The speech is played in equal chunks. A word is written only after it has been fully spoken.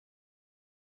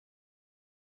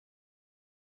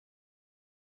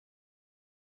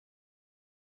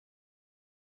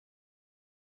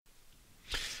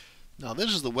Now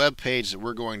this is the web page that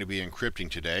we're going to be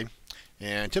encrypting today.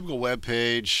 And typical web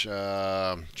page,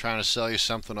 trying to sell you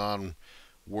something on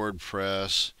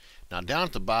WordPress. Now down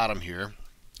at the bottom here,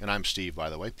 and I'm Steve by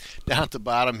the way, down at the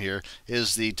bottom here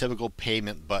is the typical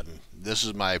payment button. This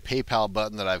is my PayPal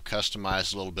button that I've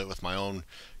customized a little bit with my own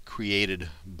created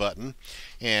button.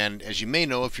 And as you may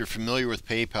know, if you're familiar with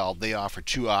PayPal, they offer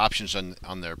two options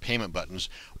on their payment buttons,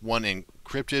 one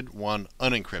encrypted, one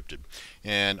unencrypted.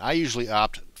 And I usually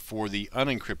opt for the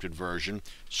unencrypted version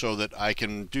so that I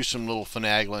can do some little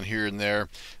finagling here and there,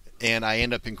 and I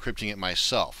end up encrypting it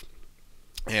myself.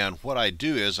 And what I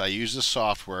do is I use this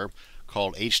software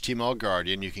called HTML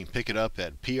Guardian. You can pick it up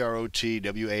at protware.com,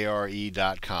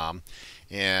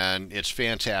 and it's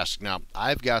fantastic. Now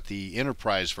I've got the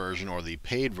enterprise version or the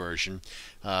paid version,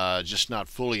 just not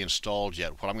fully installed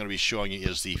yet. What I'm going to be showing you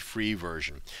is the free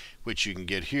version, which you can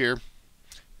get here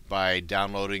by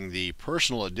downloading the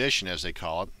personal edition, as they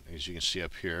call it, as you can see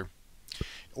up here.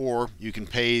 Or you can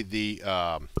pay the,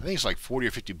 I think it's like 40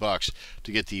 or 50 bucks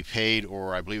to get the paid,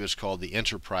 or I believe it's called the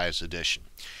Enterprise Edition.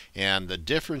 And the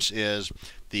difference is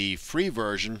the free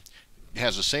version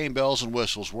has the same bells and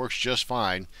whistles, works just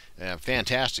fine,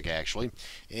 fantastic actually,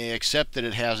 except that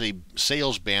it has a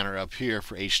sales banner up here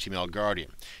for HTML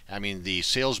Guardian. I mean, the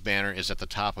sales banner is at the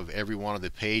top of every one of the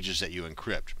pages that you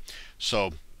encrypt.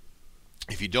 So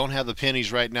if you don't have the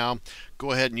pennies right now,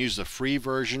 go ahead and use the free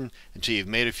version until you've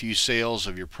made a few sales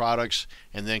of your products,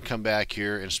 and then come back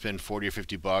here and spend 40 or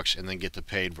 50 bucks and then get the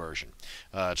paid version.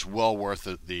 It's well worth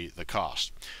the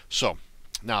cost. So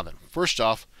now then, first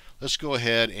off, let's go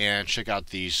ahead and check out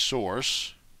the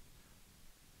source,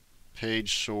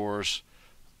 page source,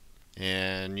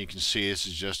 and you can see this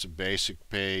is just a basic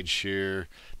page here.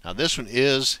 Now this one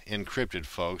is encrypted,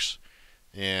 folks,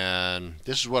 and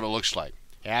this is what it looks like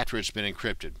after it's been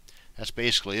encrypted. That's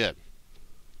basically it.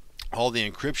 All the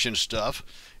encryption stuff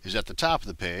is at the top of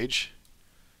the page,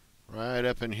 right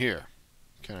up in here.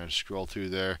 Kind of scroll through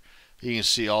there. You can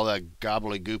see all that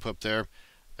gobbledygook up there.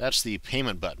 That's the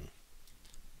payment button.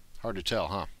 Hard to tell,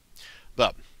 huh?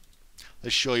 But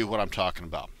let's show you what I'm talking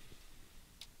about.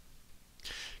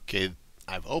 Okay,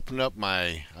 I've opened up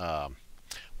my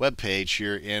web page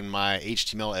here in my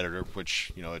HTML editor,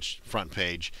 which, you know, it's front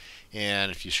page.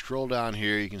 And if you scroll down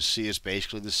here, you can see it's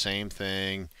basically the same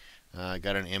thing. I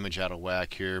got an image out of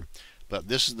whack here, but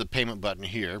this is the payment button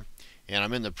here, and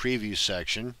I'm in the preview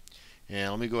section.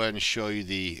 And let me go ahead and show you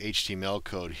the HTML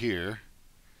code here.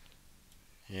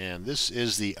 And this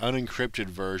is the unencrypted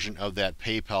version of that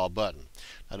PayPal button.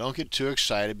 Now don't get too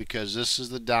excited because this is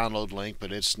the download link,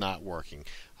 but it's not working.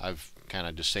 I've kind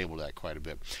of disabled that quite a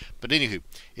bit. But anywho,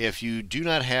 if you do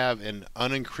not have an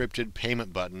unencrypted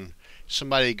payment button,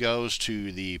 somebody goes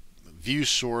to the view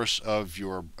source of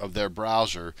their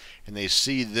browser and they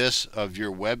see this of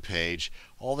your web page,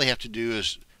 all they have to do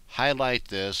is highlight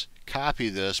this, copy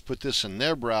this, put this in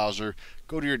their browser,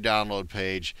 go to your download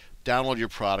page, download your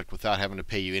product without having to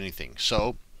pay you anything.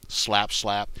 So slap,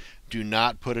 do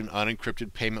not put an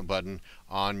unencrypted payment button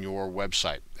on your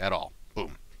website at all.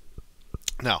 Boom.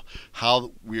 Now,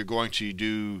 how we're going to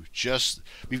do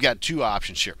we've got two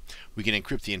options here. We can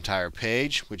encrypt the entire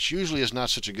page, which usually is not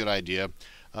such a good idea,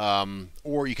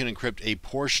 or you can encrypt a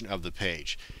portion of the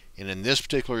page. And in this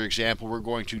particular example, we're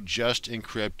going to just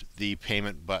encrypt the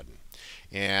payment button.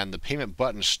 And the payment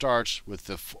button starts with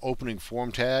the opening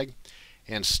form tag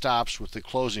and stops with the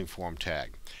closing form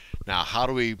tag. Now, how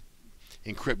do we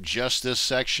encrypt just this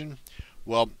section?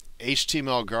 Well,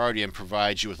 HTML Guardian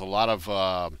provides you with a lot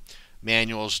of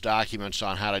manuals, documents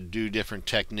on how to do different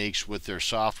techniques with their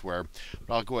software,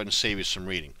 but I'll go ahead and save you some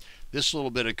reading. This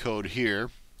little bit of code here,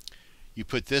 you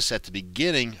put this at the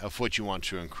beginning of what you want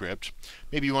to encrypt.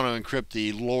 Maybe you want to encrypt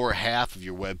the lower half of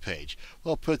your web page.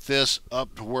 Well, put this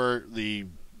up to where the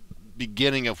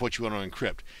beginning of what you want to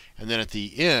encrypt, and then at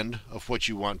the end of what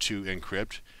you want to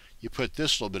encrypt, you put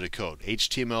this little bit of code,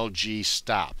 HTML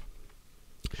stop.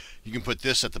 You can put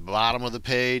this at the bottom of the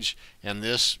page and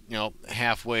this, you know,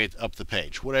 halfway up the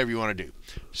page, whatever you want to do.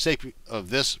 For the sake of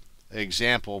this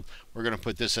example, we're going to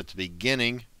put this at the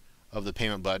beginning of the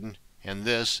payment button and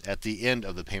this at the end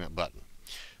of the payment button.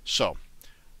 So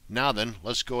now then,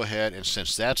 let's go ahead, and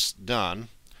since that's done,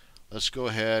 let's go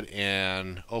ahead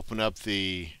and open up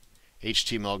the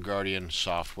HTML Guardian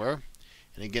software.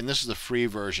 And again, this is the free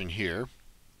version here.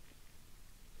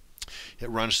 It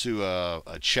runs through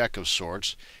a check of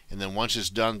sorts, and then once it's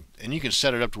done, and you can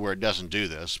set it up to where it doesn't do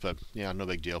this, but yeah, no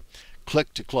big deal.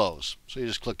 Click to close. So you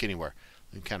just click anywhere.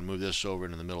 And kind of move this over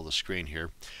into the middle of the screen here.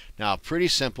 Now, pretty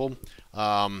simple.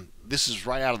 This is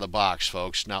right out of the box,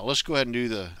 folks. Now let's go ahead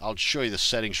and I'll show you the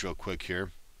settings real quick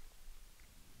here.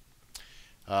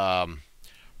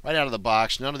 right out of the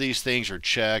box. None of these things are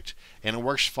checked, and it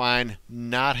works fine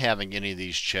not having any of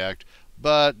these checked.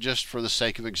 But just for the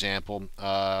sake of example,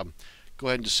 go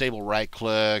ahead and disable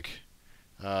right-click.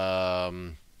 Let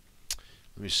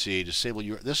me see, disable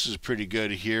your. This is pretty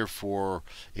good here for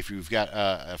if you've got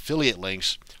affiliate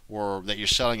links or that you're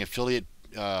selling affiliate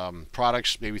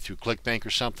products, maybe through ClickBank or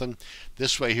something.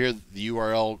 This way here, the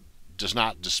URL does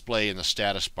not display in the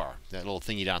status bar, that little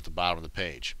thingy down at the bottom of the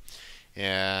page.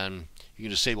 And you can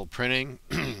disable printing,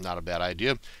 not a bad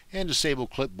idea, and disable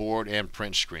clipboard and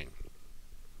print screen.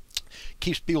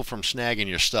 Keeps people from snagging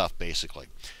your stuff, basically.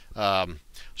 So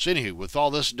anywho, with all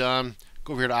this done,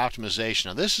 go over here to optimization.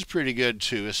 Now this is pretty good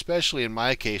too, especially in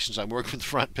my case since I'm working with the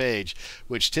front page,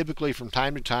 which typically from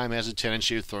time to time has a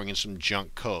tendency of throwing in some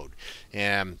junk code.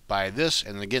 And by this,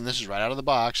 and again this is right out of the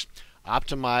box,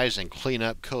 optimize and clean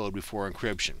up code before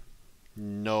encryption.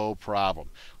 No problem.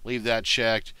 Leave that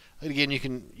checked. Again,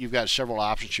 you've got several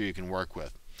options here you can work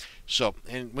with. So,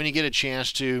 and when you get a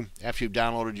chance to, after you've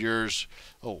downloaded yours,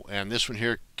 oh, and this one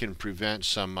here can prevent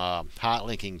some hot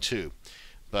linking too.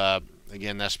 But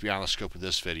again, that's beyond the scope of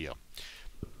this video.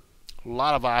 A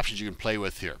lot of options you can play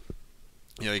with here.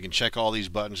 You know, you can check all these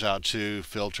buttons out too,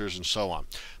 filters and so on.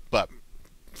 But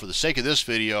for the sake of this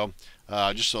video,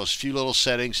 just those few little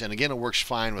settings, and again, it works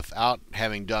fine without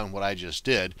having done what I just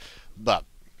did. But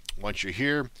once you're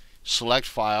here, select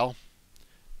File.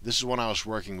 This is one I was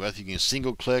working with. You can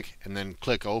single click and then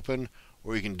click Open,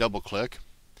 or you can double click.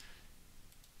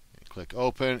 Click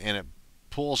Open, and it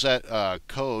pulls that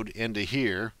code into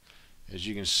here. As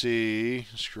you can see,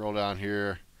 scroll down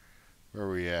here. Where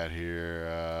are we at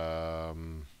here?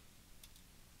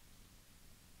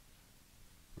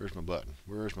 Where's my button?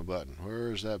 Where's my button?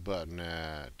 Where's that button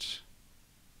at?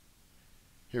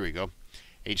 Here we go.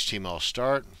 HTML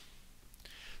start.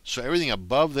 So everything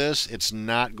above this, it's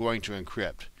not going to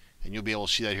encrypt. And you'll be able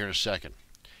to see that here in a second.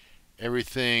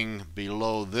 Everything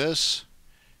below this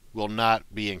will not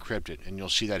be encrypted. And you'll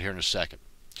see that here in a second.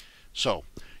 So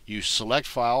you select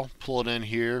File, pull it in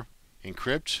here,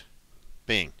 encrypt,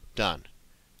 bing, done.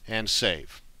 And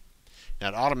save. Now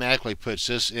it automatically puts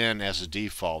this in as a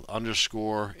default,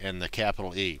 underscore and the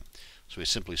capital E. So we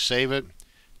simply save it,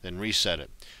 then reset it.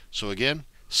 So again,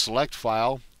 select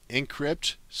File,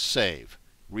 encrypt, save,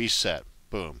 reset,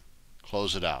 boom,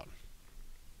 close it out.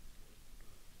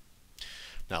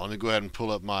 Now let me go ahead and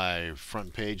pull up my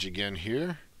front page again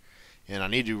here, and I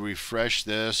need to refresh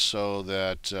this so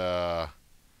that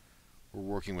we're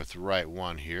working with the right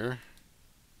one here.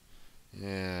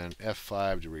 And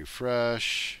F5 to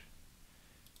refresh.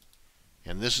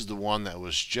 And this is the one that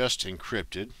was just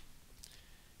encrypted,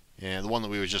 and the one that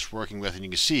we were just working with. And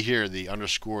you can see here the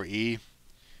underscore E.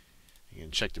 You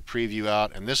can check the preview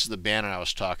out, and this is the banner I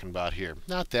was talking about here.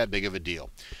 Not that big of a deal.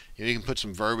 You can put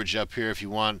some verbiage up here if you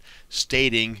want,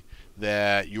 stating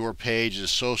that your page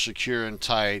is so secure and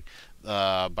tight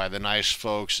by the nice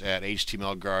folks at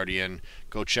HTML Guardian.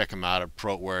 Go check them out at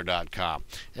proteware.com.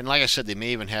 And like I said, they may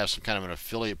even have some kind of an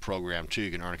affiliate program too.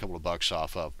 You can earn a couple of bucks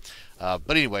off of.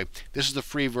 But anyway, this is the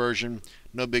free version.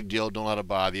 No big deal. Don't let it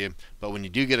bother you. But when you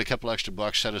do get a couple extra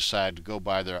bucks set aside to go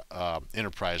buy their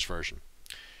enterprise version.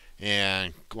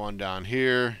 And go on down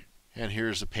here, and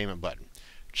here's the payment button.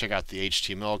 Check out the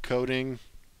HTML coding.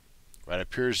 Right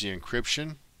up here is the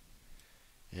encryption.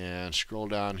 And scroll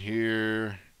down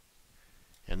here,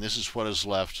 and this is what is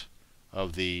left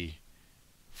of the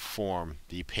form,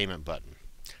 the payment button,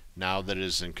 now that it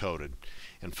is encoded.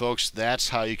 And folks, that's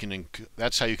how you can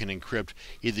encrypt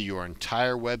either your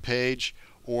entire web page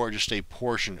or just a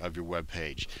portion of your web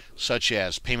page, such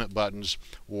as payment buttons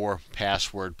or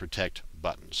password protect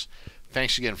buttons.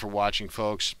 Thanks again for watching,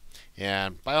 folks.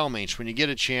 And by all means, when you get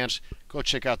a chance, go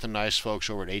check out the nice folks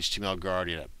over at HTML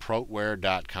Guardian at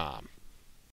proteware.com.